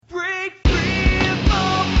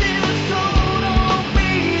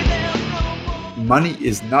money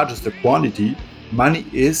is not just a quantity, money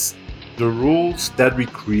is the rules that we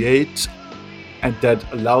create and that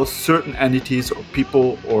allows certain entities or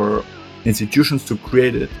people or institutions to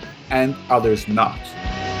create it and others not.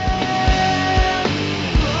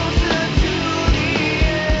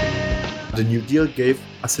 The New Deal gave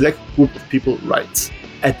a select group of people rights.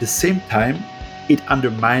 At the same time, it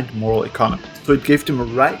undermined moral economy. So it gave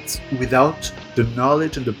them rights without the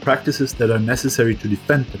knowledge and the practices that are necessary to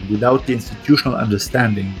defend them, without the institutional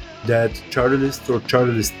understanding that chartalists or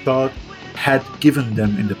chartalist thought had given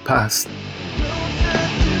them in the past.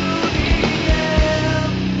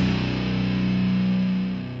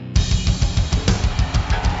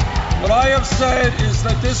 What I have said is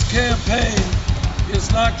that this campaign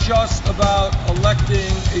is not just about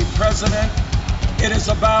electing a president. It is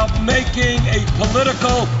about making a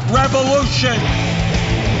political revolution.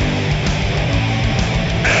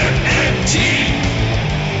 MMT.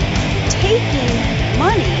 Taking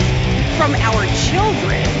money from our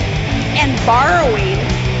children and borrowing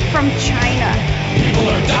from China. People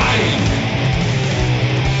are dying.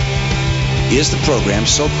 Is the program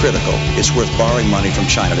so critical it's worth borrowing money from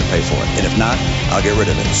China to pay for it? And if not, I'll get rid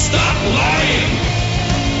of it. Stop lying!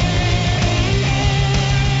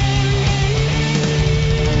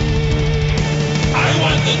 I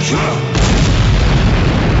want the truth!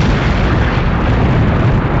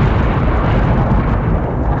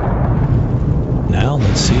 Now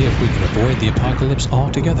let's see if we can avoid the apocalypse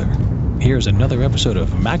altogether. Here's another episode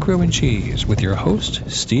of Macro and Cheese with your host,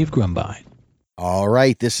 Steve Grumbine. All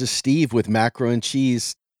right, this is Steve with Macro and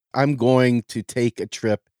Cheese. I'm going to take a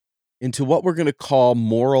trip into what we're going to call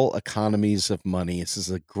moral economies of money. This is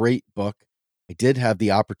a great book. I did have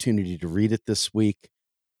the opportunity to read it this week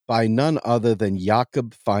by none other than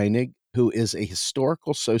Jakob Feinig, who is a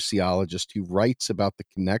historical sociologist who writes about the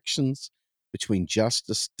connections between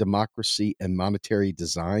justice, democracy, and monetary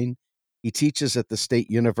design. He teaches at the State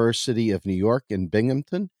University of New York in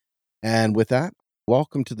Binghamton. And with that,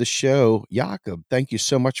 welcome to the show, Jakob. Thank you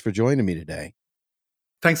so much for joining me today.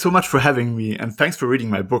 Thanks so much for having me, and thanks for reading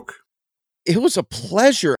my book. It was a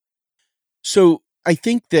pleasure. So I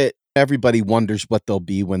think that everybody wonders what they'll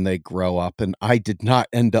be when they grow up, and I did not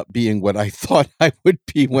end up being what I thought I would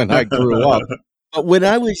be when I grew up. But when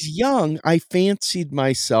I was young, I fancied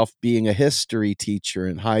myself being a history teacher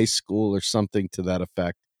in high school or something to that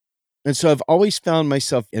effect. And so I've always found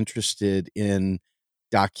myself interested in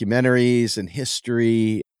documentaries and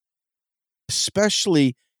history,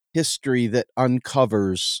 especially history that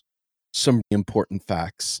uncovers some important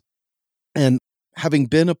facts. And having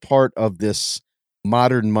been a part of this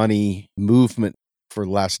modern money movement for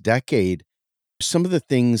the last decade, some of the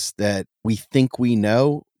things that we think we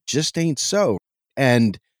know just ain't so.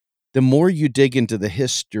 And the more you dig into the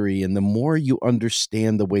history and the more you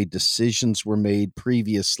understand the way decisions were made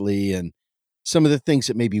previously and some of the things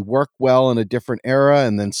that maybe work well in a different era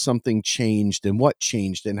and then something changed and what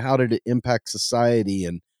changed and how did it impact society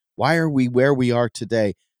and why are we where we are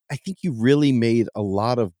today? I think you really made a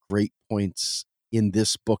lot of great points in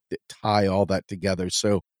this book that tie all that together.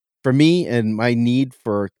 So for me and my need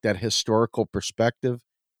for that historical perspective,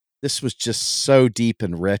 this was just so deep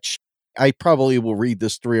and rich. I probably will read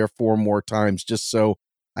this 3 or 4 more times just so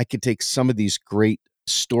I could take some of these great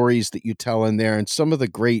stories that you tell in there and some of the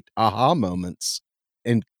great aha moments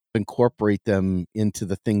and incorporate them into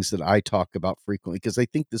the things that I talk about frequently, because I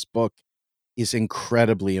think this book is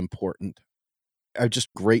incredibly important. I'm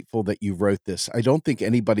just grateful that you wrote this. I don't think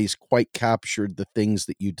anybody's quite captured the things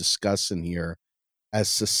that you discuss in here as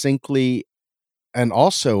succinctly and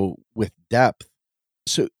also with depth.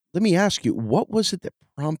 So let me ask you, what was it that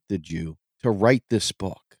prompted you to write this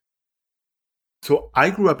book? So I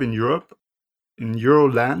grew up in Europe, in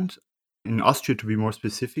Euroland, in Austria to be more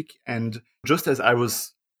specific. And just as I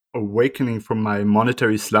was awakening from my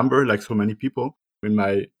monetary slumber, like so many people, in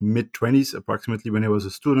my mid-20s approximately when I was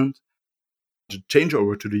a student, the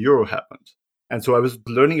changeover to the euro happened. And so I was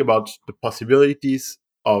learning about the possibilities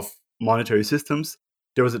of monetary systems.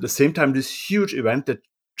 There was at the same time this huge event that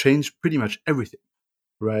changed pretty much everything,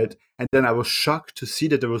 right? And then I was shocked to see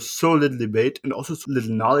that there was so little debate and also so little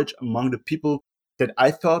knowledge among the people that I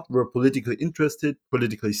thought were politically interested,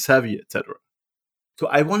 politically savvy, etc. So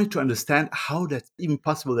I wanted to understand how that's even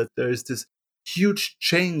possible, that there is this huge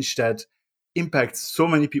change that impacts so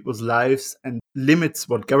many people's lives and limits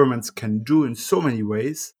what governments can do in so many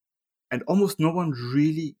ways, and almost no one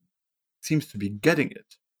really seems to be getting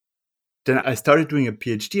it. Then I started doing a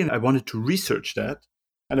PhD and I wanted to research that,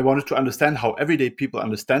 and I wanted to understand how everyday people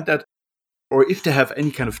understand that, or if they have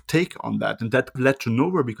any kind of take on that. And that led to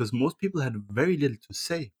nowhere because most people had very little to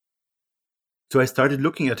say. So I started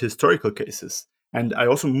looking at historical cases And I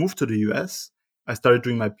also moved to the US. I started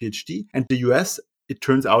doing my PhD. And the US, it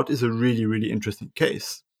turns out, is a really, really interesting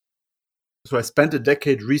case. So I spent a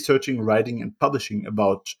decade researching, writing, and publishing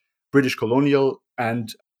about British colonial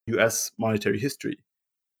and US monetary history,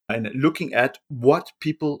 and looking at what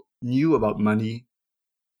people knew about money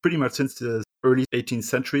pretty much since the early 18th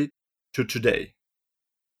century to today.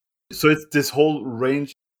 So it's this whole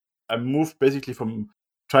range. I moved basically from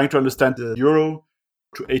trying to understand the euro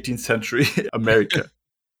to 18th century America.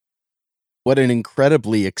 What an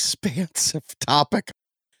incredibly expansive topic.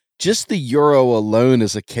 Just the euro alone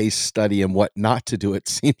is a case study in what not to do, it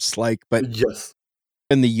seems like. But yes,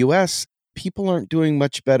 in the US, people aren't doing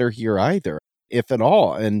much better here either, if at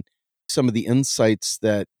all. And some of the insights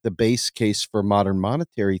that the base case for modern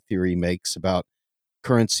monetary theory makes about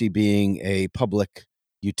currency being a public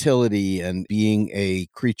utility and being a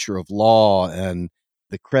creature of law and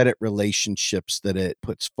the credit relationships that it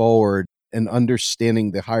puts forward and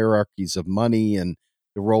understanding the hierarchies of money and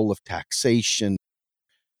the role of taxation.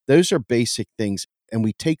 Those are basic things. And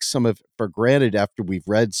we take some of it for granted after we've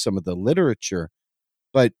read some of the literature.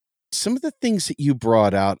 But some of the things that you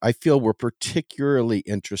brought out, I feel were particularly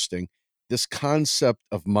interesting. This concept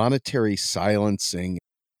of monetary silencing,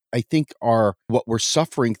 I think, are what we're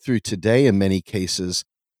suffering through today in many cases.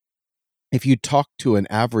 If you talk to an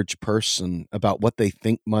average person about what they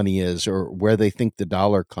think money is or where they think the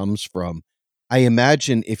dollar comes from, I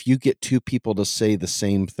imagine if you get two people to say the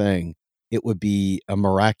same thing, it would be a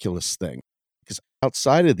miraculous thing. Because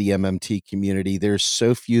outside of the MMT community, there's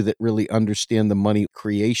so few that really understand the money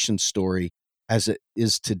creation story as it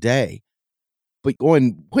is today. But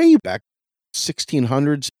going way back,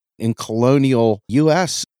 1600s in colonial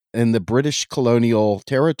US and the British colonial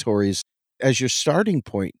territories as your starting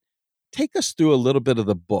point, take us through a little bit of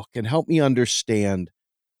the book and help me understand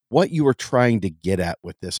what you were trying to get at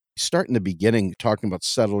with this. Start in the beginning, talking about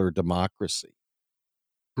settler democracy.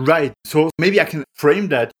 Right. So maybe I can frame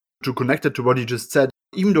that to connect it to what you just said.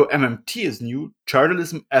 Even though MMT is new,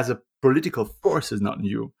 chartalism as a political force is not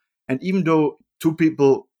new. And even though two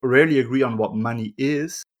people rarely agree on what money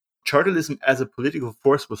is, chartalism as a political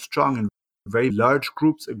force was strong, and very large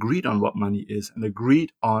groups agreed on what money is and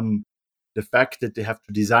agreed on the fact that they have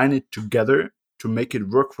to design it together to make it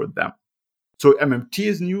work for them. So MMT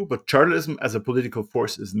is new, but chartalism as a political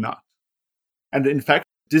force is not. And in fact,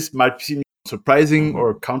 this might seem surprising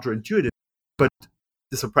or counterintuitive, but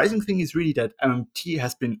the surprising thing is really that MMT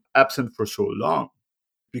has been absent for so long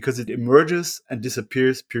because it emerges and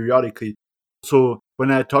disappears periodically. So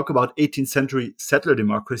when I talk about 18th century settler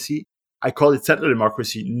democracy, I call it settler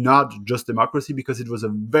democracy, not just democracy, because it was a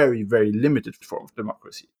very, very limited form of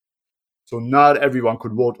democracy. So not everyone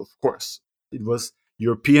could vote, of course. It was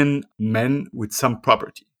European men with some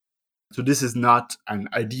property. So this is not an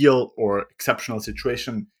ideal or exceptional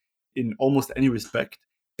situation in almost any respect,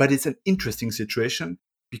 but it's an interesting situation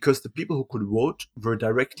because the people who could vote were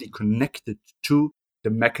directly connected to the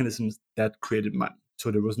mechanisms that created money.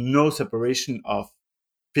 So there was no separation of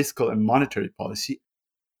fiscal and monetary policy.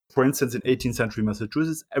 For instance, in 18th century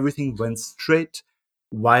Massachusetts, everything went straight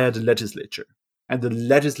via the legislature. And the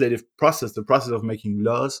legislative process, the process of making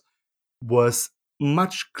laws, was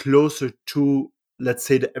much closer to, let's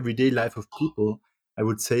say, the everyday life of people, I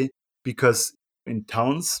would say, because in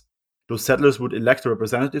towns, those settlers would elect a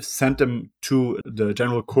representative, send them to the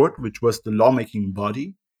general court, which was the lawmaking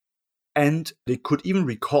body, and they could even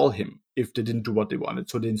recall him if they didn't do what they wanted.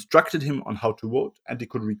 So they instructed him on how to vote, and they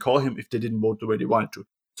could recall him if they didn't vote the way they wanted to.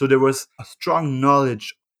 So there was a strong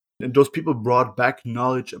knowledge, and those people brought back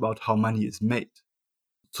knowledge about how money is made.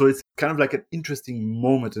 So it's kind of like an interesting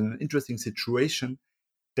moment and an interesting situation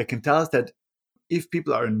that can tell us that if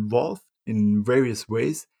people are involved in various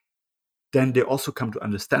ways, then they also come to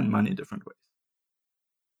understand money in different ways.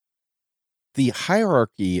 The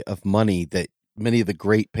hierarchy of money that many of the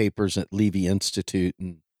great papers at Levy Institute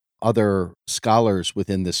and other scholars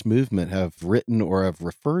within this movement have written or have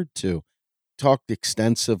referred to talked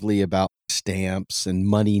extensively about stamps and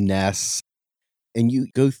money nests. And you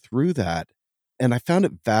go through that. And I found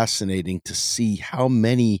it fascinating to see how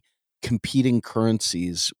many competing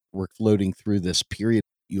currencies were floating through this period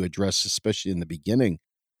you addressed, especially in the beginning,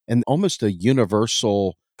 and almost a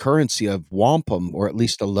universal currency of wampum, or at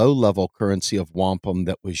least a low-level currency of wampum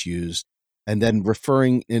that was used. And then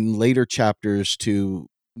referring in later chapters to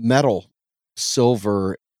metal,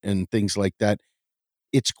 silver, and things like that.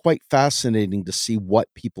 It's quite fascinating to see what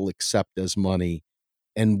people accept as money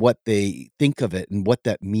and what they think of it and what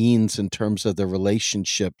that means in terms of the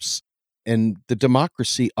relationships and the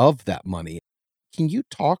democracy of that money. Can you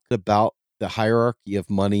talk about the hierarchy of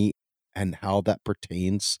money and how that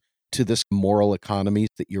pertains to this moral economy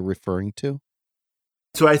that you're referring to?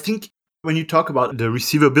 So I think when you talk about the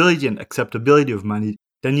receivability and acceptability of money,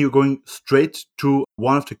 then you're going straight to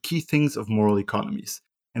one of the key things of moral economies.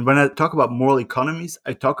 And when I talk about moral economies,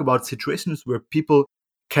 I talk about situations where people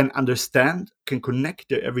can understand, can connect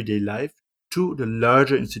their everyday life to the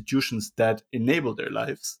larger institutions that enable their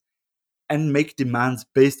lives and make demands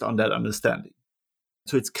based on that understanding.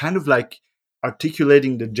 So it's kind of like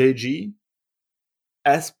articulating the JG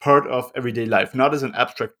as part of everyday life, not as an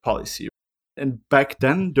abstract policy. And back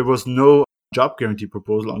then, there was no job guarantee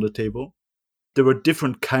proposal on the table. There were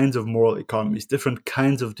different kinds of moral economies, different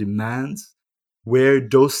kinds of demands, where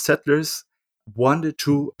those settlers wanted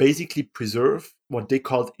to basically preserve what they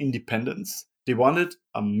called independence. They wanted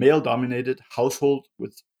a male-dominated household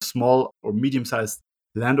with small or medium-sized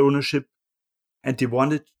land ownership, and they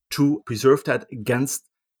wanted to preserve that against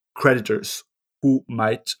creditors who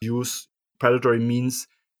might use predatory means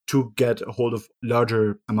to get a hold of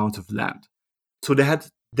larger amounts of land. So they had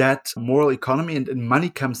that moral economy, and money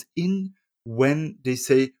comes in when they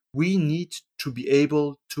say we need to be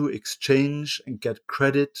able to exchange and get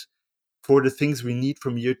credit for the things we need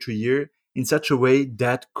from year to year in such a way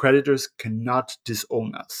that creditors cannot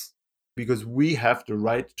disown us, because we have the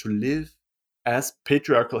right to live as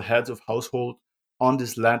patriarchal heads of household on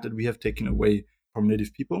this land that we have taken away from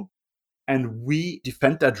native people. And we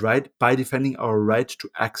defend that right by defending our right to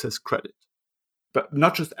access credit. But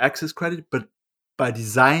not just access credit, but by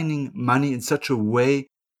designing money in such a way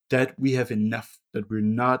that we have enough, that we're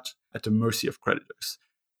not at the mercy of creditors.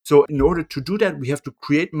 So in order to do that, we have to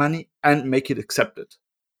create money and make it accepted.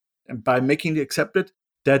 And by making it accepted,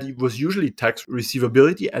 that it was usually tax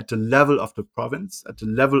receivability at the level of the province, at the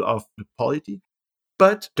level of the polity.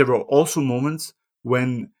 But there were also moments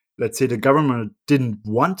when, let's say, the government didn't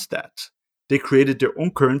want that. They created their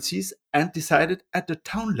own currencies and decided at the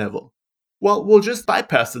town level, well, we'll just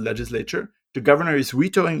bypass the legislature. The governor is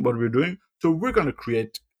vetoing what we're doing, so we're going to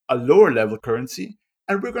create a lower level currency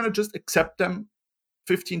and we're going to just accept them.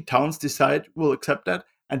 15 towns decide we'll accept that,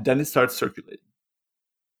 and then it starts circulating.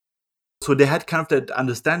 So they had kind of that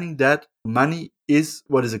understanding that money is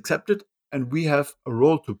what is accepted, and we have a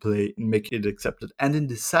role to play in making it accepted and in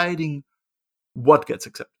deciding what gets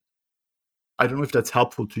accepted. I don't know if that's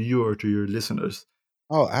helpful to you or to your listeners.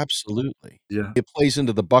 Oh, absolutely. Yeah, It plays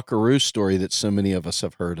into the Buckaroo story that so many of us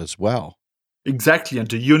have heard as well. exactly. And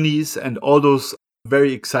the unis and all those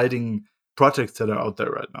very exciting projects that are out there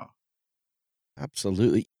right now.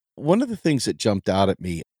 Absolutely. One of the things that jumped out at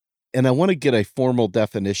me, and I want to get a formal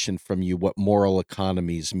definition from you what moral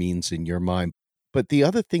economies means in your mind. But the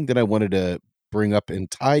other thing that I wanted to bring up and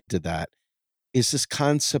tie to that is this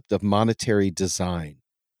concept of monetary design.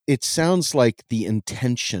 It sounds like the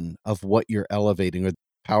intention of what you're elevating or the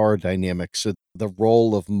power dynamics, or the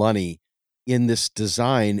role of money in this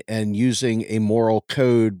design, and using a moral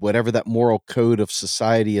code, whatever that moral code of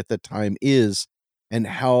society at the time is, and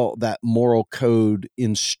how that moral code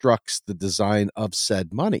instructs the design of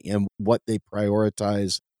said money and what they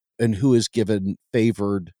prioritize and who is given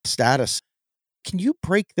favored status. Can you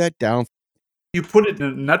break that down? You put it in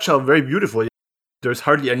a nutshell very beautifully. There's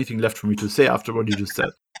hardly anything left for me to say after what you just said.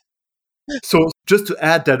 So just to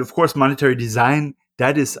add that, of course, monetary design,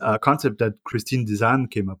 that is a concept that Christine Design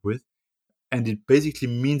came up with. And it basically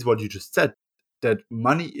means what you just said, that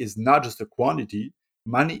money is not just a quantity.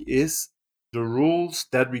 Money is the rules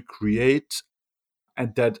that we create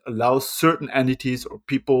and that allows certain entities or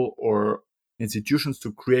people or institutions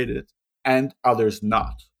to create it and others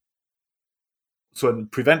not. So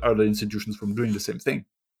prevent other institutions from doing the same thing.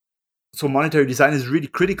 So monetary design is really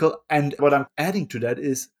critical. And what I'm adding to that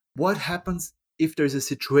is what happens if there's a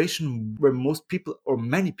situation where most people or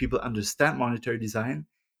many people understand monetary design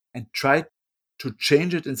and try to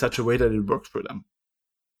change it in such a way that it works for them.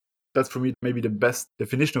 That's for me maybe the best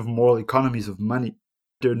definition of moral economies of money.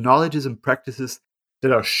 They're knowledges and practices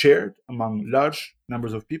that are shared among large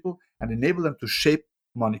numbers of people and enable them to shape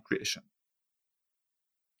money creation.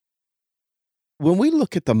 When we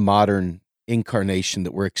look at the modern incarnation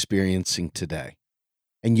that we're experiencing today,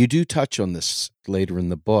 and you do touch on this later in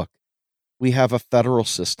the book, we have a federal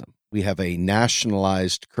system. We have a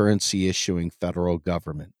nationalized currency issuing federal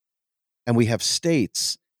government. And we have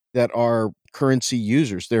states that are currency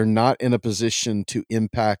users. They're not in a position to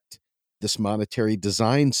impact this monetary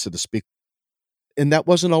design, so to speak. And that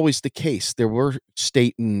wasn't always the case. There were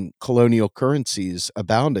state and colonial currencies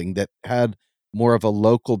abounding that had more of a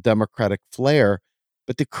local democratic flair.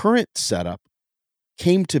 But the current setup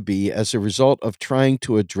came to be as a result of trying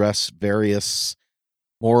to address various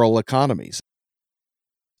moral economies.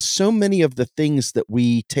 So many of the things that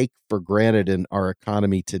we take for granted in our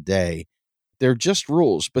economy today, they're just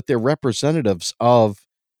rules, but they're representatives of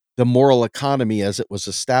the moral economy as it was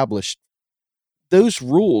established. Those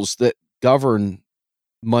rules that govern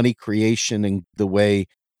money creation and the way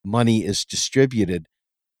money is distributed,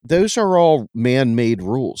 those are all man-made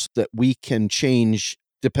rules that we can change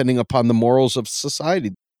depending upon the morals of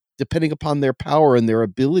society, depending upon their power and their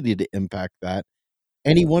ability to impact that.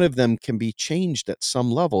 Any one of them can be changed at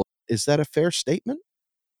some level. Is that a fair statement?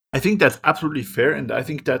 I think that's absolutely fair. And I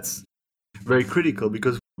think that's very critical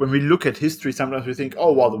because when we look at history, sometimes we think,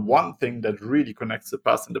 oh, well, the one thing that really connects the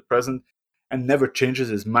past and the present and never changes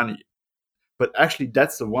is money. But actually,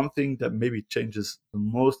 that's the one thing that maybe changes the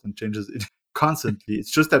most and changes it constantly.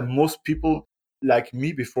 It's just that most people, like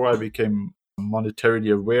me before I became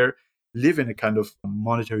monetarily aware, live in a kind of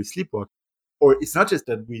monetary sleepwalk. Or it's not just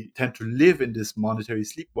that we tend to live in this monetary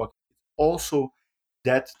sleepwalk, it's also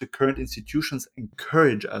that the current institutions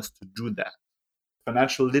encourage us to do that.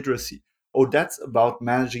 Financial literacy. Oh, that's about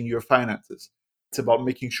managing your finances. It's about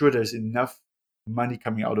making sure there's enough money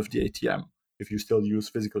coming out of the ATM if you still use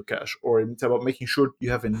physical cash, or it's about making sure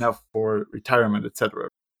you have enough for retirement, etc.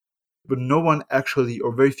 But no one actually,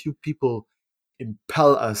 or very few people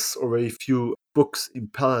impel us, or very few books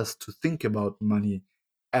impel us to think about money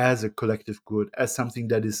as a collective good, as something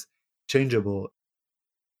that is changeable.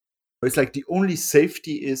 It's like the only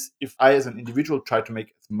safety is if I as an individual try to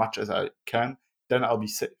make as much as I can, then I'll be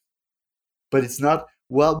safe. But it's not,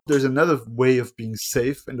 well, there's another way of being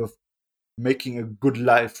safe and of making a good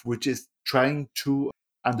life, which is trying to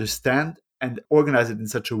understand and organize it in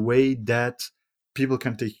such a way that people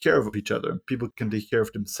can take care of each other and people can take care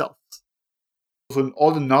of themselves. So in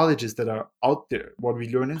all the knowledges that are out there, what we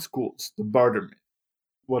learn in schools, the barter myth,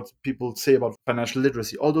 what people say about financial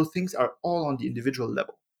literacy, all those things are all on the individual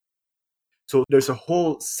level. So there's a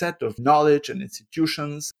whole set of knowledge and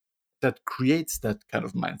institutions that creates that kind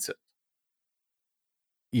of mindset.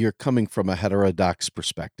 You're coming from a heterodox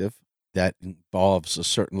perspective that involves a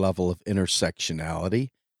certain level of intersectionality.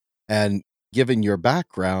 And given your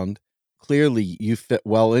background, clearly you fit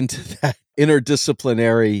well into that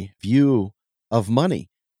interdisciplinary view of money.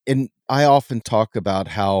 And I often talk about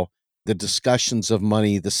how the discussions of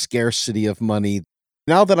money, the scarcity of money,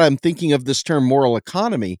 now that I'm thinking of this term moral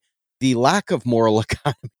economy, the lack of moral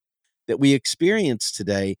economy that we experience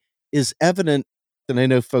today is evident. And I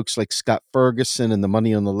know folks like Scott Ferguson and the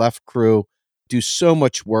Money on the Left crew do so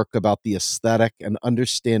much work about the aesthetic and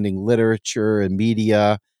understanding literature and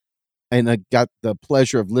media. And I got the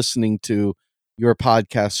pleasure of listening to your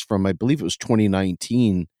podcast from, I believe it was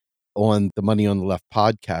 2019 on the Money on the Left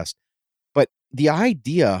podcast. But the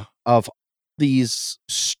idea of these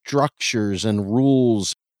structures and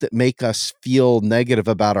rules that make us feel negative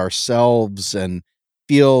about ourselves and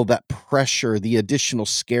feel that pressure, the additional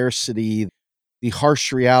scarcity, the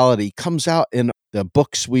harsh reality comes out in the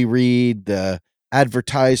books we read, the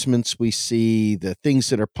advertisements we see, the things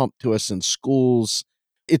that are pumped to us in schools.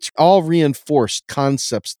 It's all reinforced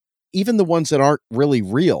concepts, even the ones that aren't really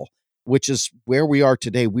real, which is where we are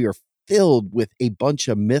today. We are filled with a bunch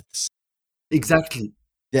of myths. Exactly.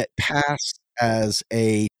 That pass as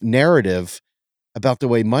a narrative about the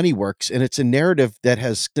way money works. And it's a narrative that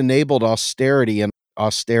has enabled austerity, and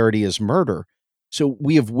austerity is murder. So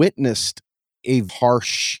we have witnessed a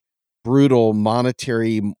harsh, brutal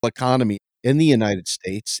monetary economy in the United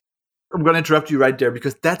States. I'm going to interrupt you right there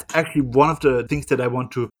because that's actually one of the things that I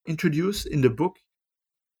want to introduce in the book.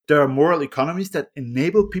 There are moral economies that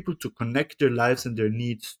enable people to connect their lives and their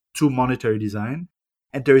needs to monetary design.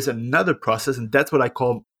 And there is another process, and that's what I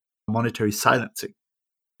call monetary silencing.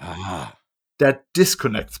 That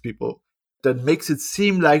disconnects people, that makes it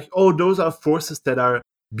seem like, oh, those are forces that are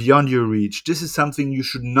beyond your reach. This is something you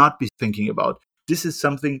should not be thinking about. This is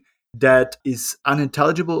something that is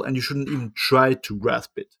unintelligible and you shouldn't even try to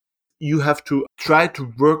grasp it. You have to try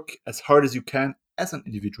to work as hard as you can as an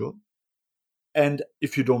individual. And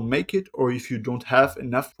if you don't make it, or if you don't have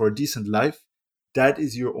enough for a decent life, that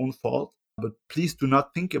is your own fault. But please do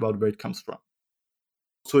not think about where it comes from.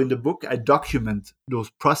 So in the book, I document those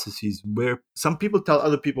processes where some people tell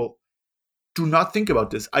other people, do not think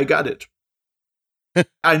about this. I got it.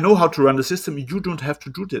 I know how to run the system. You don't have to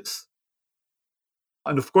do this.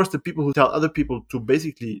 And of course, the people who tell other people to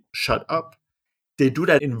basically shut up, they do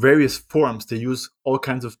that in various forms. They use all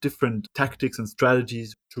kinds of different tactics and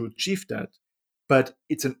strategies to achieve that. But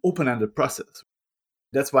it's an open-ended process.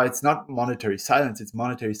 That's why it's not monetary silence. It's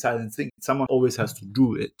monetary silencing. Someone always has to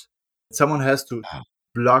do it. Someone has to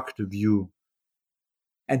block the view.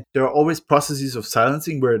 And there are always processes of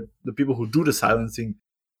silencing where the people who do the silencing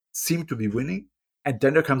seem to be winning. And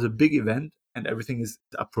then there comes a big event and everything is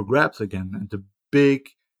up for grabs again. And the big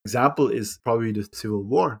example is probably the Civil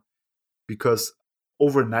War, because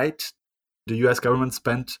overnight the US government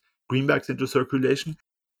spent greenbacks into circulation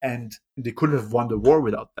and they couldn't have won the war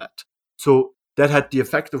without that. So that had the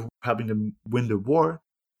effect of helping them win the war,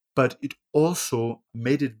 but it also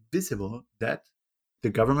made it visible that the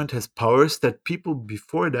government has powers that people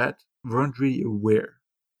before that weren't really aware.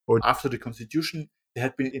 Or after the Constitution, they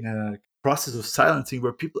had been in a process of silencing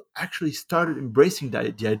where people actually started embracing the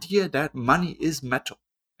idea that money is metal.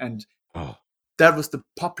 And that was the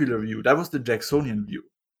popular view. That was the Jacksonian view,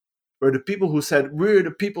 where the people who said, we're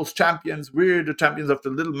the people's champions, we're the champions of the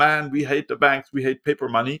little man, we hate the banks, we hate paper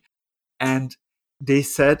money. And they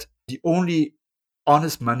said the only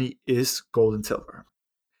honest money is gold and silver,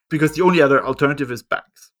 because the only other alternative is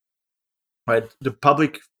banks. Right? The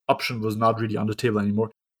public option was not really on the table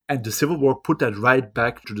anymore. And the Civil War put that right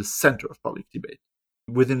back to the center of public debate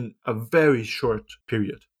within a very short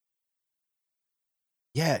period.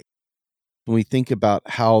 Yeah. When we think about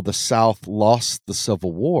how the South lost the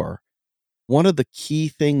Civil War, one of the key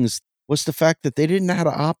things was the fact that they didn't know how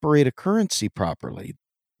to operate a currency properly.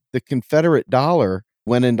 The Confederate dollar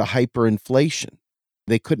went into hyperinflation.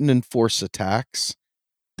 They couldn't enforce a tax.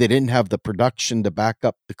 They didn't have the production to back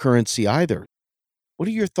up the currency either. What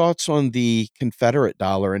are your thoughts on the Confederate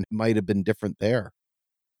dollar, and it might have been different there?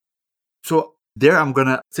 So there I'm going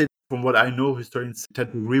to say, from what I know, historians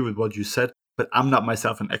tend to agree with what you said, but I'm not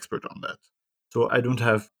myself an expert on that. So I don't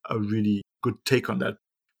have a really good take on that.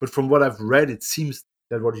 But from what I've read, it seems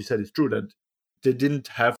that what you said is true, that they didn't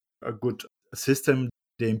have a good system.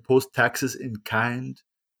 They imposed taxes in kind,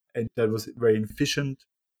 and that was very inefficient.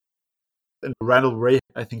 And Randall Wray,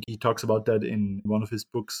 I think he talks about that in one of his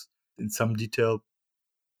books in some detail,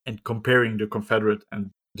 and comparing the Confederate and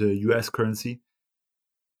the US currency.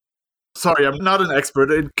 Sorry, I'm not an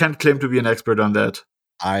expert. I can't claim to be an expert on that.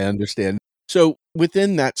 I understand. So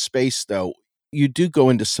within that space, though, you do go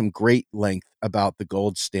into some great length about the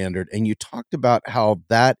gold standard, and you talked about how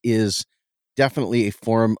that is definitely a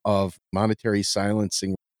form of monetary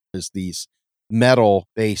silencing, as these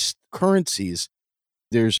metal-based currencies.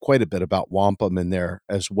 There's quite a bit about wampum in there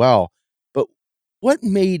as well. But what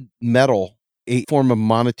made metal a form of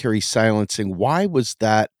monetary silencing? Why was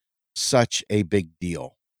that such a big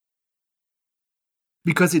deal?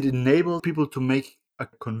 Because it enabled people to make a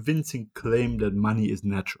convincing claim that money is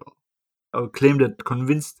natural. A claim that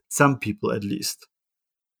convinced some people, at least.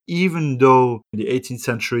 Even though in the 18th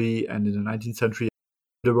century and in the 19th century,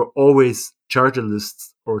 there were always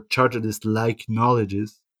chartalists or chartalist-like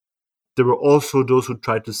knowledges, there were also those who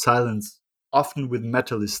tried to silence, often with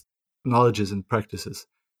metalist knowledges and practices.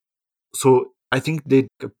 So I think they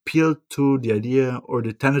appealed to the idea, or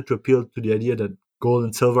they tended to appeal to the idea, that gold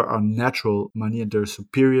and silver are natural money and they're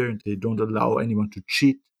superior and they don't allow anyone to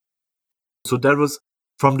cheat. So that was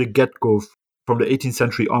from the get-go, from the 18th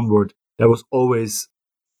century onward, that was always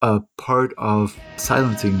a part of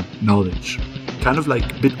silencing knowledge. Kind of like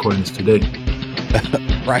Bitcoin is today.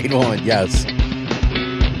 Right on, yes.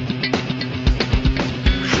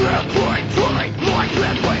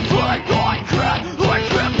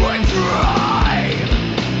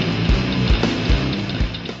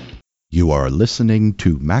 You are listening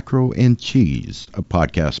to Macro and Cheese, a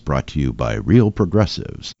podcast brought to you by Real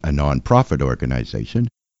Progressives, a nonprofit organization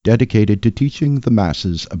dedicated to teaching the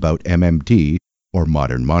masses about MMT, or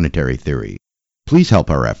modern monetary theory. Please help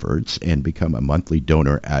our efforts and become a monthly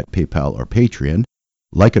donor at PayPal or Patreon.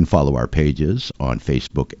 Like and follow our pages on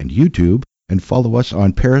Facebook and YouTube, and follow us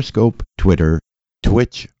on Periscope, Twitter,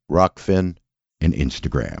 Twitch, Rockfin, and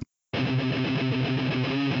Instagram.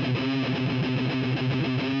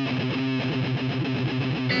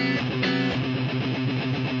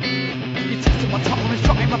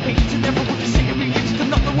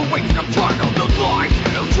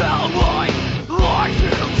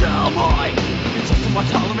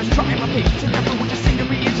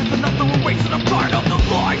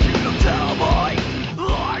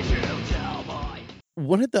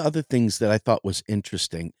 One of the other things that I thought was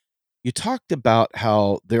interesting, you talked about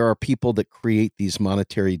how there are people that create these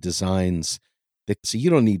monetary designs that say, you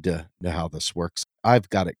don't need to know how this works. I've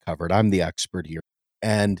got it covered. I'm the expert here.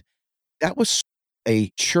 And that was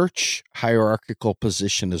a church hierarchical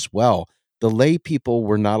position as well. The lay people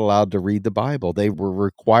were not allowed to read the Bible. They were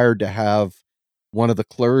required to have one of the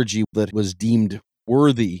clergy that was deemed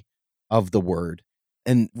worthy of the word.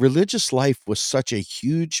 And religious life was such a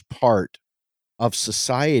huge part of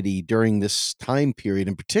society during this time period,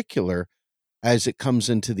 in particular, as it comes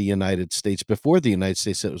into the United States. Before the United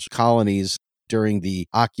States, it was colonies during the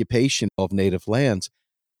occupation of native lands.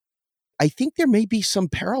 I think there may be some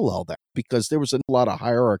parallel there because there was a lot of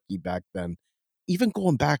hierarchy back then. Even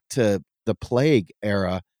going back to the plague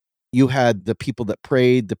era, you had the people that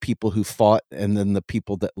prayed, the people who fought, and then the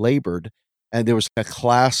people that labored. And there was a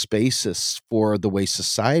class basis for the way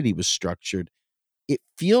society was structured. It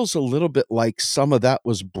feels a little bit like some of that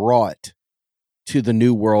was brought to the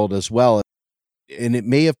New World as well. And it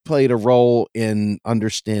may have played a role in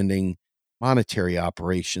understanding monetary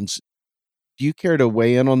operations. Do you care to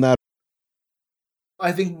weigh in on that?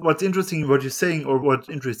 I think what's interesting, what you're saying, or what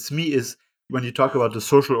interests me is when you talk about the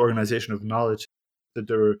social organization of knowledge, that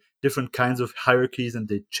there are different kinds of hierarchies and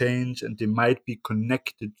they change and they might be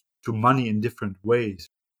connected to money in different ways.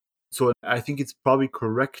 So I think it's probably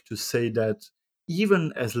correct to say that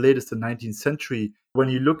even as late as the 19th century, when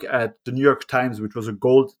you look at the New York Times, which was a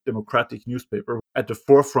gold democratic newspaper at the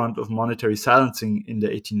forefront of monetary silencing in the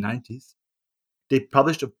 1890s, they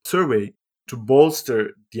published a survey to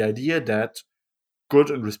bolster the idea that good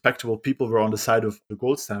and respectable people were on the side of the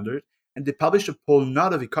gold standard. And they published a poll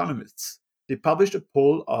not of economists. They published a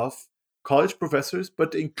poll of college professors,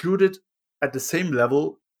 but they included at the same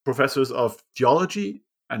level professors of theology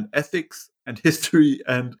and ethics and history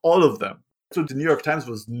and all of them. So the New York Times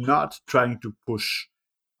was not trying to push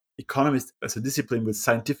economists as a discipline with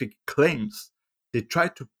scientific claims. They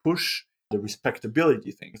tried to push the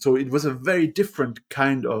respectability thing. So it was a very different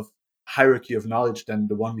kind of hierarchy of knowledge than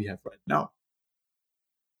the one we have right now.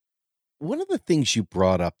 One of the things you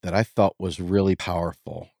brought up that I thought was really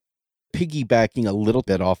powerful, piggybacking a little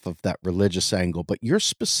bit off of that religious angle, but your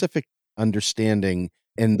specific understanding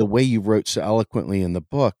and the way you wrote so eloquently in the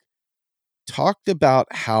book talked about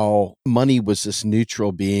how money was this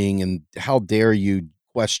neutral being and how dare you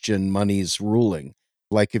question money's ruling.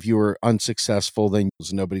 Like if you were unsuccessful, then it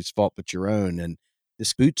was nobody's fault but your own. And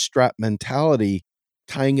this bootstrap mentality,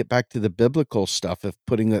 tying it back to the biblical stuff of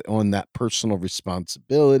putting it on that personal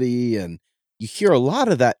responsibility. And you hear a lot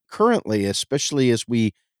of that currently, especially as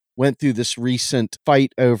we went through this recent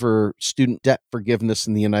fight over student debt forgiveness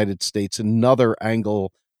in the United States, another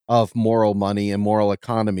angle of moral money and moral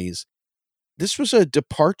economies. This was a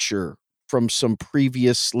departure from some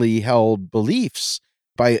previously held beliefs.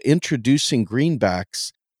 By introducing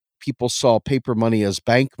greenbacks, people saw paper money as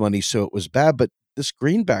bank money, so it was bad. But this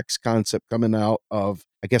greenbacks concept coming out of,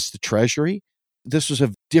 I guess, the Treasury, this was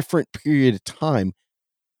a different period of time.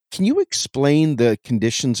 Can you explain the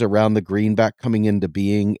conditions around the greenback coming into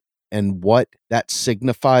being and what that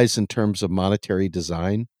signifies in terms of monetary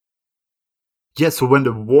design? Yes, so when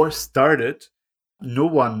the war started, no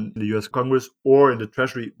one in the US Congress or in the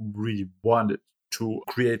Treasury really wanted to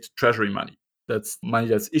create Treasury money. That's money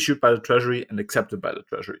that's issued by the Treasury and accepted by the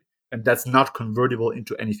Treasury. And that's not convertible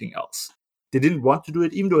into anything else. They didn't want to do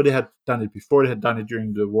it, even though they had done it before. They had done it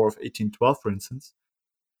during the War of 1812, for instance.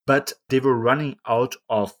 But they were running out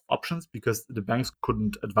of options because the banks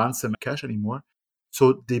couldn't advance them cash anymore.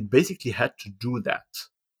 So they basically had to do that.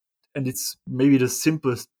 And it's maybe the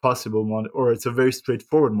simplest possible, or it's a very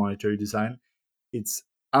straightforward monetary design. It's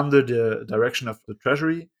under the direction of the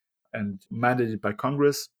Treasury and mandated by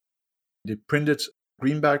Congress. They printed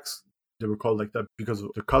greenbacks. They were called like that because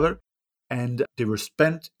of the color. And they were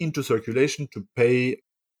spent into circulation to pay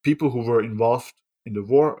people who were involved in the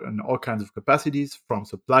war in all kinds of capacities, from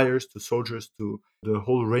suppliers to soldiers to the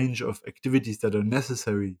whole range of activities that are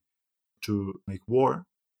necessary to make war.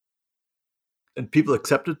 And people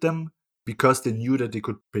accepted them because they knew that they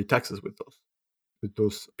could pay taxes with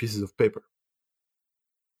those pieces of paper.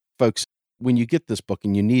 Folks, when you get this book,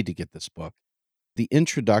 and you need to get this book, the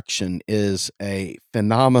introduction is a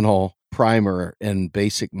phenomenal primer in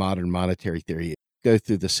basic modern monetary theory. Go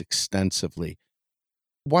through this extensively.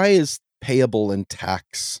 Why is payable and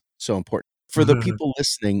tax so important? For the people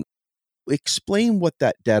listening, explain what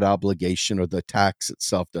that debt obligation or the tax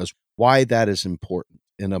itself does, why that is important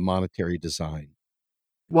in a monetary design.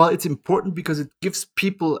 Well, it's important because it gives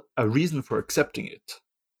people a reason for accepting it.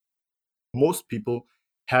 Most people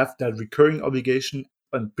have that recurring obligation,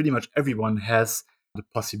 and pretty much everyone has the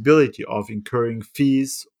possibility of incurring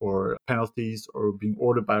fees or penalties or being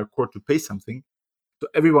ordered by a court to pay something. So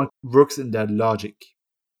everyone works in that logic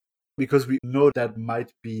because we know that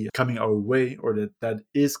might be coming our way, or that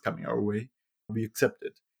is coming our way. We accept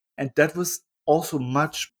it. And that was also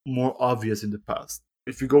much more obvious in the past.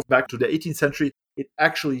 If you go back to the 18th century, it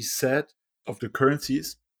actually said of the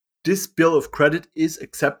currencies, this bill of credit is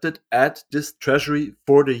accepted at this treasury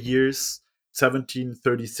for the years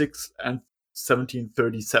 1736 and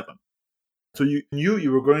 1737. So you knew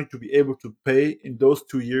you were going to be able to pay in those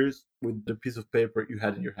 2 years with the piece of paper you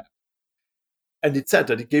had in your hand. And it said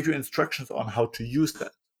that it gave you instructions on how to use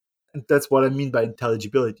that. And that's what I mean by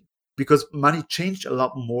intelligibility. because money changed a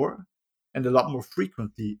lot more and a lot more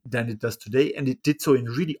frequently than it does today. And it did so in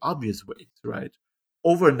really obvious ways, right?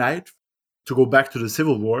 Overnight, to go back to the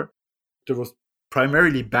Civil War, there was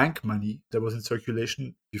primarily bank money that was in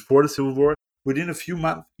circulation before the Civil War. Within a few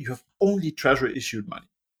months, you have only Treasury issued money.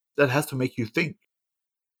 That has to make you think.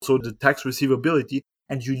 So the tax receivability,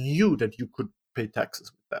 and you knew that you could pay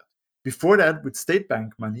taxes with that. Before that, with state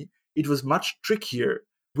bank money, it was much trickier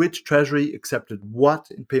which Treasury accepted what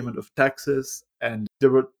in payment of taxes, and there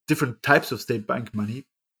were different types of state bank money,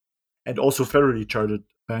 and also federally chartered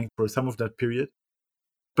bank for some of that period.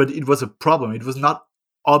 But it was a problem. It was not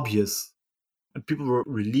obvious. And people were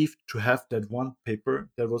relieved to have that one paper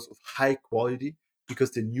that was of high quality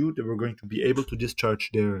because they knew they were going to be able to discharge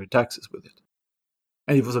their taxes with it.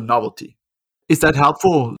 And it was a novelty. Is that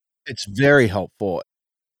helpful? It's very helpful.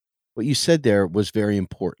 What you said there was very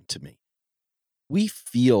important to me. We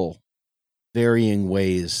feel varying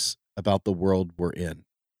ways about the world we're in,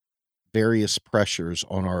 various pressures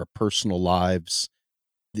on our personal lives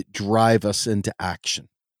that drive us into action.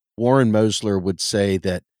 Warren Mosler would say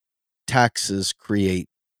that taxes create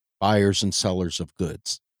buyers and sellers of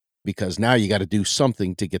goods because now you got to do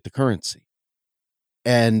something to get the currency.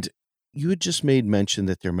 And you had just made mention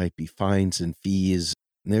that there might be fines and fees.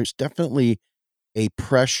 And there's definitely a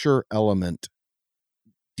pressure element.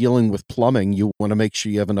 Dealing with plumbing, you want to make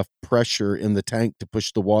sure you have enough pressure in the tank to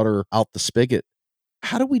push the water out the spigot.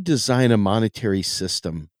 How do we design a monetary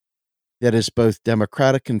system that is both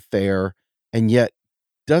democratic and fair, and yet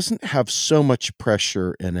doesn't have so much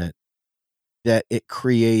pressure in it that it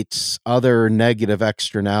creates other negative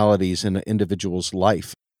externalities in an individual's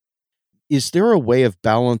life? Is there a way of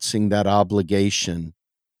balancing that obligation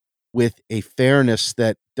with a fairness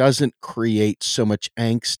that doesn't create so much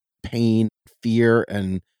angst, pain, fear,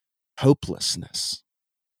 and hopelessness?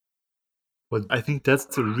 Well, I think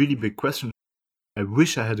that's a really big question. I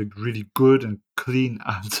wish I had a really good and clean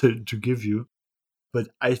answer to give you, but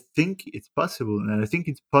I think it's possible. And I think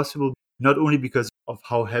it's possible not only because of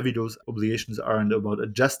how heavy those obligations are and about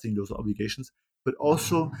adjusting those obligations, but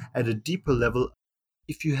also at a deeper level.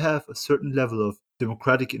 If you have a certain level of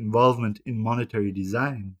democratic involvement in monetary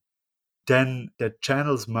design, then that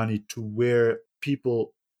channels money to where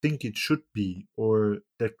people think it should be, or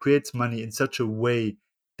that creates money in such a way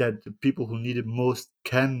that the people who need it most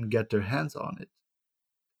can get their hands on it.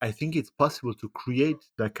 I think it's possible to create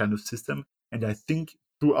that kind of system. And I think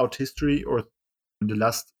throughout history, or in the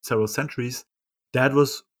last several centuries, that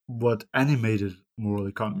was what animated moral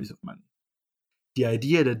economies of money. The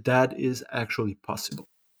idea that that is actually possible.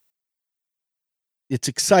 It's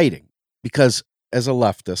exciting because as a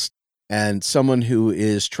leftist and someone who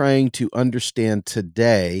is trying to understand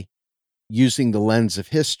today using the lens of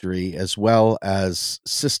history as well as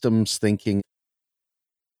systems thinking,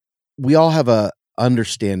 we all have a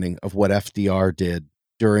understanding of what FDR did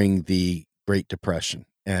during the Great Depression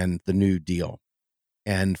and the New Deal.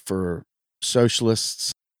 And for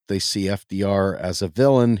socialists, they see FDR as a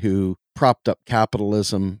villain who propped up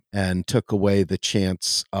capitalism and took away the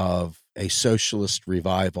chance of a socialist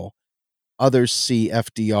revival. Others see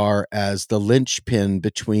FDR as the linchpin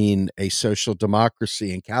between a social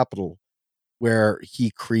democracy and capital, where he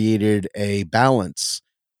created a balance.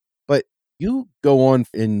 But you go on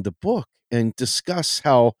in the book and discuss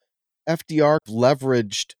how FDR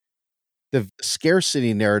leveraged the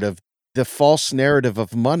scarcity narrative, the false narrative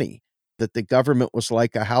of money, that the government was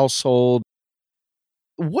like a household.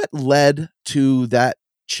 What led to that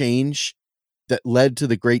change that led to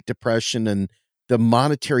the Great Depression and the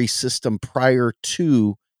monetary system prior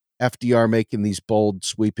to FDR making these bold,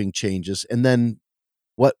 sweeping changes? And then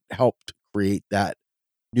what helped create that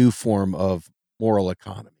new form of moral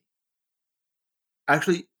economy?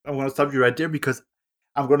 Actually, I want to stop you right there because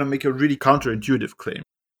I'm going to make a really counterintuitive claim.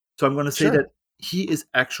 So I'm going to say Sure. that he is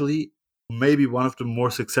actually maybe one of the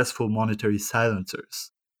more successful monetary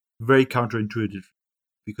silencers. Very counterintuitive,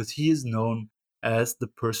 because he is known as the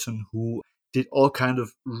person who did all kind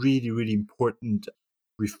of really, really important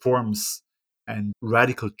reforms and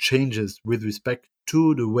radical changes with respect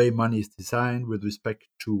to the way money is designed, with respect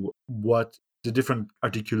to what the different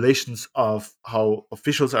articulations of how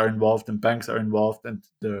officials are involved and banks are involved and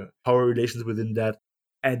the power relations within that.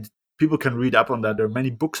 And people can read up on that. There are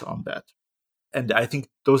many books on that. And I think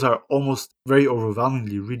those are almost very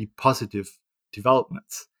overwhelmingly really positive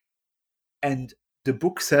developments. And the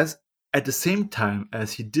book says at the same time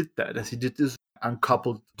as he did that, as he did this,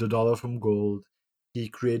 uncoupled the dollar from gold, he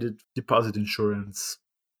created deposit insurance.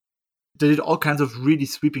 They did all kinds of really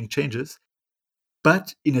sweeping changes.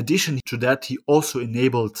 But in addition to that, he also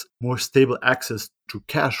enabled more stable access to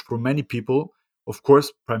cash for many people of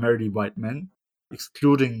course, primarily white men,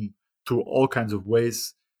 excluding through all kinds of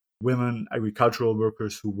ways women, agricultural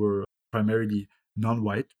workers who were primarily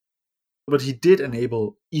non-white. But he did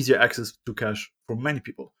enable easier access to cash for many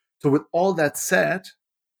people. So with all that said,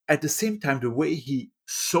 at the same time, the way he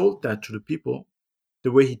sold that to the people,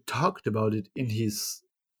 the way he talked about it in his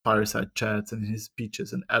fireside chats and in his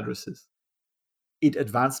speeches and addresses, it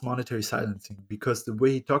advanced monetary silencing, because the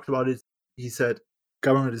way he talked about it, he said,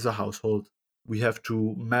 government is a household. We have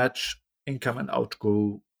to match income and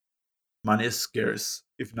outgo. Money is scarce.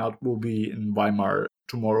 If not, we'll be in Weimar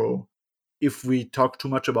tomorrow. If we talk too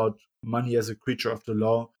much about money as a creature of the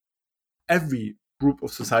law, every group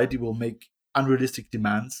of society will make unrealistic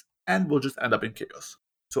demands and we'll just end up in chaos.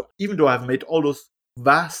 So even though I've made all those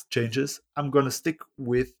vast changes, I'm going to stick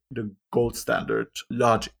with the gold standard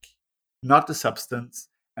logic, not the substance,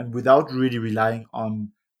 and without really relying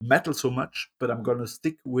on metal so much, but I'm going to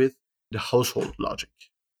stick with the household logic.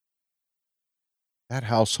 That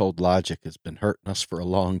household logic has been hurting us for a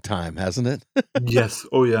long time, hasn't it? Yes.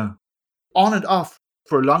 Oh, yeah. On and off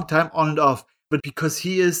for a long time, on and off. But because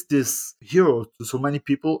he is this hero to so many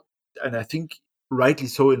people, and I think rightly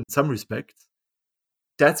so in some respects,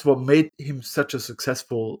 that's what made him such a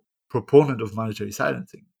successful proponent of monetary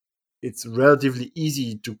silencing. It's relatively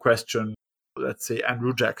easy to question, let's say,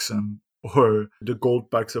 Andrew Jackson or the gold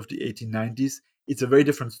bugs of the 1890s. It's a very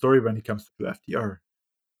different story when it comes to FDR.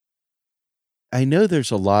 I know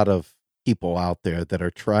there's a lot of people out there that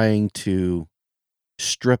are trying to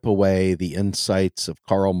strip away the insights of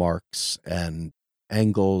Karl Marx and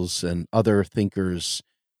Engels and other thinkers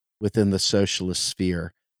within the socialist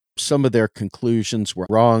sphere. Some of their conclusions were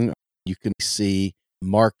wrong. You can see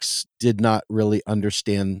Marx did not really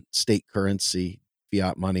understand state currency,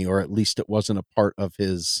 fiat money, or at least it wasn't a part of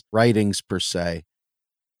his writings per se.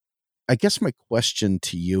 I guess my question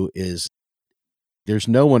to you is, there's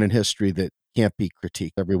no one in history that can't be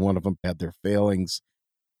critiqued. Every one of them had their failings.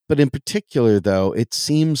 But in particular, though, it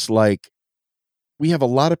seems like we have a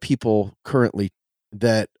lot of people currently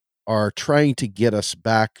that are trying to get us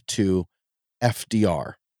back to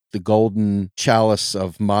FDR, the golden chalice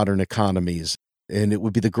of modern economies, and it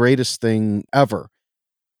would be the greatest thing ever.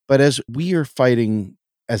 But as we are fighting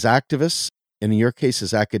as activists, and in your case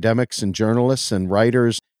as academics and journalists and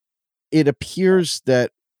writers, it appears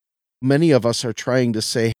that many of us are trying to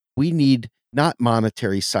say, we need not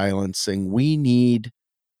monetary silencing, we need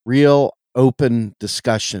real open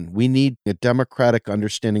discussion. We need a democratic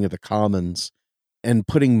understanding of the commons and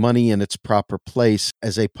putting money in its proper place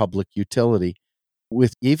as a public utility,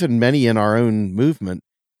 with even many in our own movement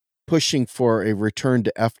pushing for a return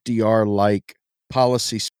to FDR-like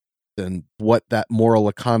policies and what that moral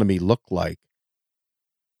economy looked like.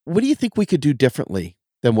 What do you think we could do differently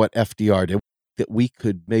than what FDR did, that we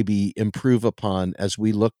could maybe improve upon as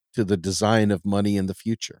we look to the design of money in the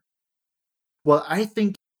future? Well, I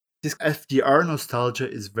think this FDR nostalgia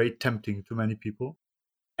is very tempting to many people.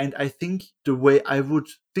 And I think the way I would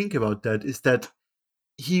think about that is that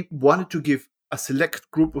he wanted to give a select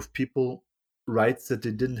group of people rights that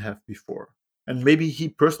they didn't have before. And maybe he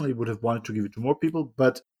personally would have wanted to give it to more people,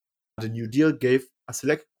 but the New Deal gave a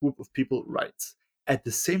select group of people rights. At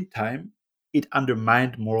the same time, it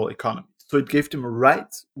undermined moral economy. So it gave them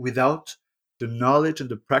rights without the knowledge and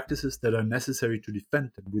the practices that are necessary to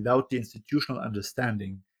defend them, without the institutional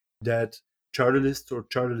understanding that chartalists or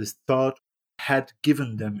chartalist thought had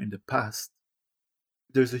given them in the past.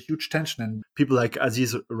 There's a huge tension, and people like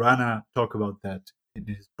Aziz Rana talk about that in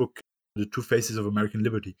his book, The Two Faces of American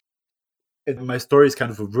Liberty. And my story is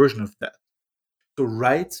kind of a version of that. So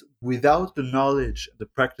rights without the knowledge and the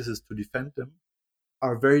practices to defend them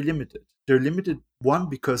are very limited. They're limited, one,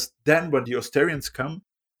 because then when the Austerians come,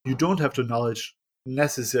 you don't have the knowledge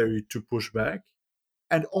necessary to push back.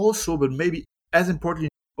 And also, but maybe as importantly,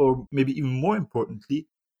 or maybe even more importantly,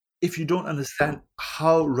 if you don't understand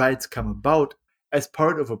how rights come about as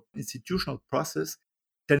part of an institutional process,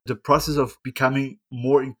 then the process of becoming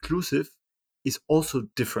more inclusive is also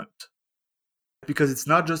different. Because it's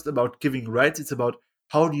not just about giving rights, it's about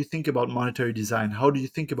how do you think about monetary design? How do you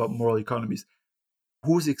think about moral economies?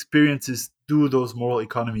 Whose experiences do those moral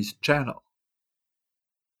economies channel?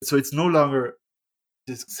 So it's no longer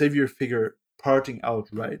this savior figure parting out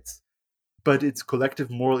rights, but it's collective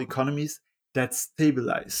moral economies that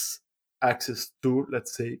stabilize access to,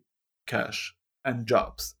 let's say, cash and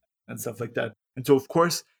jobs and stuff like that. And so, of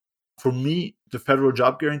course, for me, the federal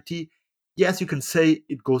job guarantee, yes, you can say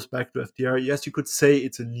it goes back to FDR. Yes, you could say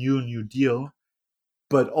it's a New Deal.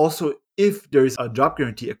 But also, if there is a job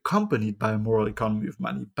guarantee accompanied by a moral economy of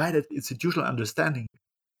money, by that institutional understanding,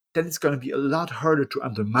 then it's going to be a lot harder to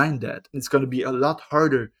undermine that. And it's going to be a lot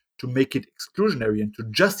harder to make it exclusionary and to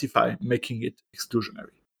justify making it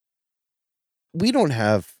exclusionary. We don't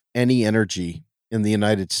have any energy in the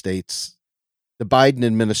United States. The Biden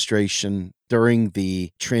administration, during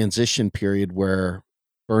the transition period where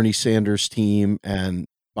Bernie Sanders' team and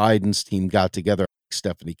Biden's team got together,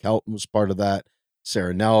 Stephanie Kelton was part of that,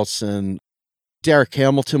 Sarah Nelson, Derek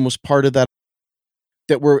Hamilton was part of that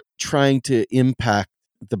were trying to impact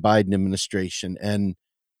the Biden administration. And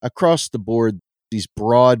across the board, these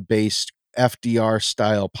broad-based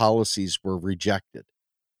FDR-style policies were rejected.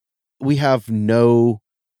 We have no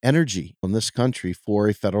energy in this country for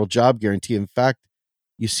a federal job guarantee. In fact,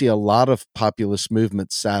 you see a lot of populist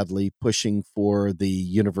movements, sadly, pushing for the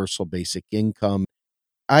universal basic income.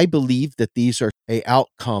 I believe that these are an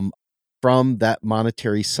outcome from that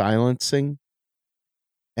monetary silencing.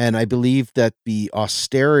 And I believe that the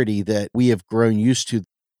austerity that we have grown used to,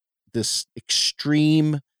 this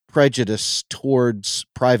extreme prejudice towards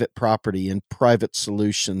private property and private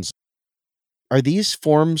solutions, are these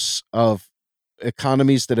forms of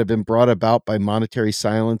economies that have been brought about by monetary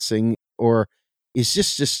silencing, or is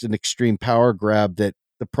this just an extreme power grab that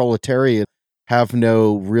the proletariat have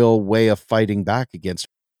no real way of fighting back against?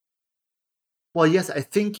 Well, yes, I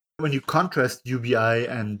think when you contrast UBI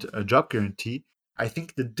and a job guarantee, I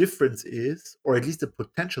think the difference is, or at least the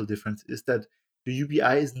potential difference is, that the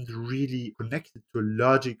UBI isn't really connected to a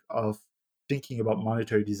logic of thinking about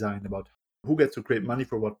monetary design, about who gets to create money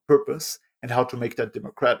for what purpose and how to make that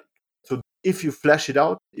democratic. So if you flesh it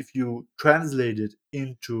out, if you translate it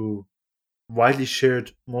into widely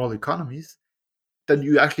shared moral economies, then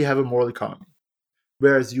you actually have a moral economy.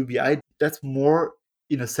 Whereas UBI, that's more,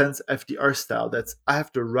 in a sense, FDR style. That's, I have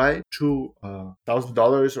the right to $1,000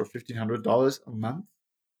 or $1,500 a month,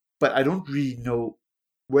 but I don't really know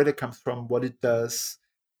where that comes from, what it does.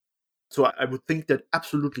 So I would think that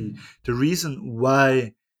absolutely the reason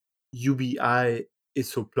why UBI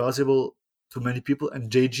is so plausible to many people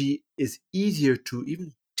and JG is easier to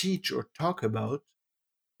even teach or talk about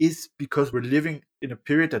is because we're living in a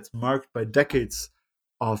period that's marked by decades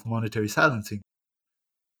of monetary silencing.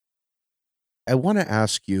 I want to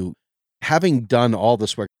ask you, having done all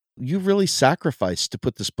this work, you really sacrificed to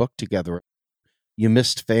put this book together. You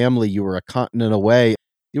missed family. You were a continent away.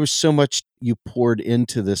 There was so much you poured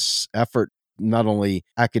into this effort, not only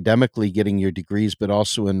academically getting your degrees, but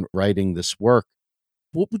also in writing this work.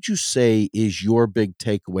 What would you say is your big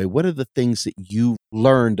takeaway? What are the things that you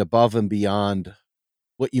learned above and beyond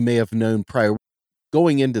what you may have known prior?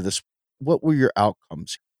 Going into this, what were your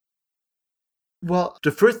outcomes? Well,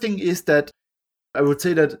 the first thing is that I would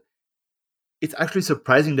say that it's actually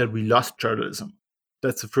surprising that we lost journalism.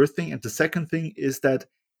 That's the first thing. And the second thing is that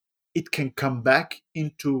it can come back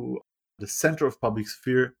into the center of public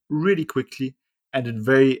sphere really quickly and in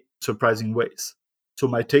very surprising ways. So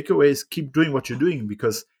my takeaway is keep doing what you're doing,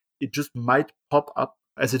 because it just might pop up,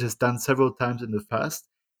 as it has done several times in the past,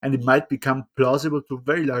 and it might become plausible to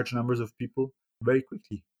very large numbers of people very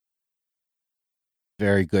quickly.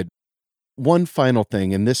 Very good. One final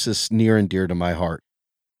thing, and this is near and dear to my heart.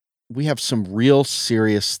 We have some real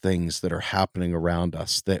serious things that are happening around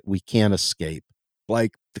us that we can't escape,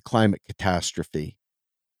 like the climate catastrophe.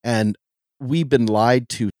 And we've been lied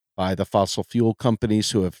to by the fossil fuel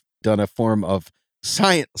companies who have done a form of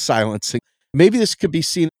science silencing. Maybe this could be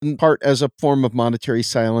seen in part as a form of monetary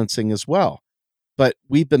silencing as well. But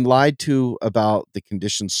we've been lied to about the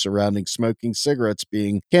conditions surrounding smoking cigarettes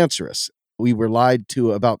being cancerous. We were lied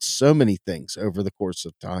to about so many things over the course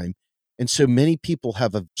of time. And so many people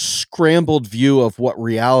have a scrambled view of what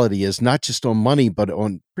reality is, not just on money, but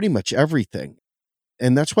on pretty much everything.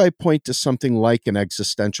 And that's why I point to something like an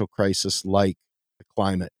existential crisis like the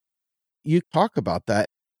climate. You talk about that.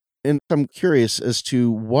 And I'm curious as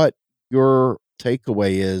to what your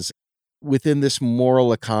takeaway is within this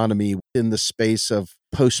moral economy, in the space of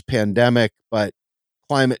post-pandemic, but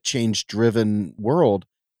climate change-driven world.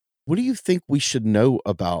 What do you think we should know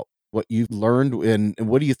about what you've learned, and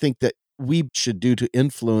what do you think that we should do to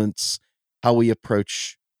influence how we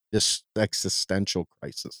approach this existential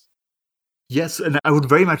crisis? Yes, and I would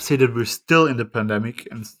very much say that we're still in the pandemic,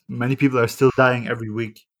 and many people are still dying every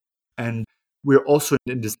week. And we're also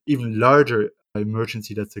in this even larger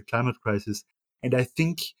emergency that's the climate crisis. And I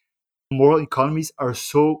think moral economies are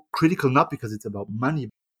so critical, not because it's about money,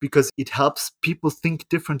 because it helps people think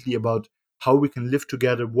differently about how we can live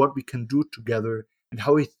together, what we can do together, and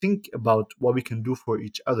how we think about what we can do for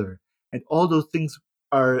each other. And all those things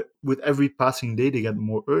are, with every passing day, they get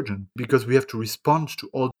more urgent, because we have to respond to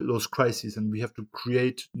all those crises and we have to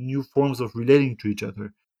create new forms of relating to each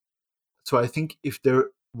other. So I think if there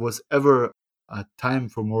was ever a time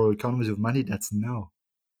for moral economies of money, that's no.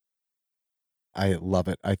 I love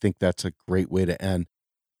it. I think that's a great way to end.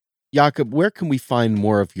 Jakob, where can we find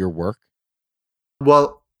more of your work?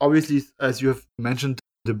 Well, obviously, as you have mentioned,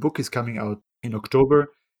 the book is coming out in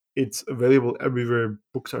October. It's available everywhere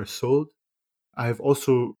books are sold. I have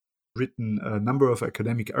also written a number of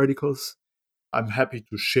academic articles. I'm happy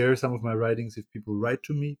to share some of my writings if people write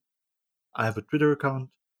to me. I have a Twitter account,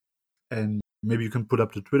 and maybe you can put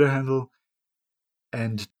up the Twitter handle.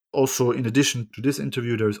 And also, in addition to this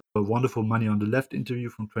interview, there's a wonderful Money on the Left interview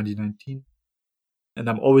from 2019. And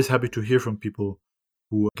I'm always happy to hear from people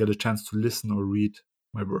who get a chance to listen or read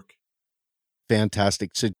my work.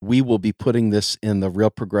 Fantastic. So we will be putting this in the Real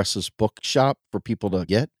Progressives bookshop for people to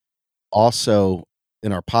get. Also,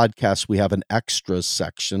 in our podcast, we have an extras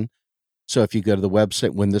section. So if you go to the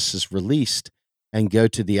website when this is released and go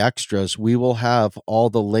to the extras, we will have all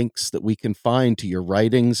the links that we can find to your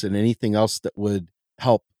writings and anything else that would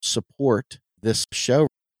help support this show,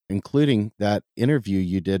 including that interview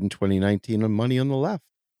you did in 2019 on Money on the Left.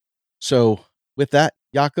 So with that,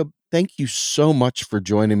 Jakob, thank you so much for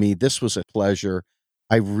joining me. This was a pleasure.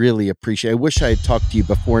 I really appreciate it. I wish I had talked to you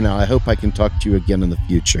before now. I hope I can talk to you again in the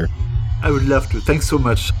future. I would love to. Thanks so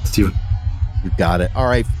much, Steven. You got it. All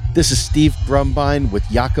right. This is Steve Grumbine with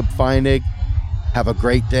Jakob Feinig. Have a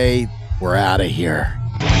great day. We're out of here.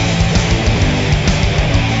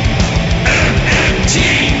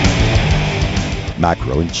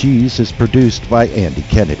 Macro and Cheese is produced by Andy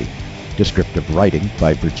Kennedy. Descriptive writing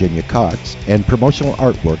by Virginia Cox and promotional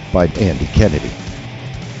artwork by Andy Kennedy.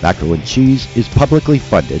 Macro and Cheese is publicly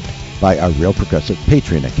funded by our Real Progressive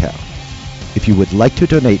Patreon account. If you would like to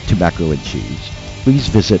donate to Macro and Cheese, please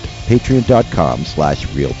visit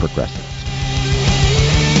patreon.com/realprogressives.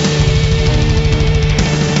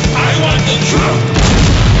 I want the truth.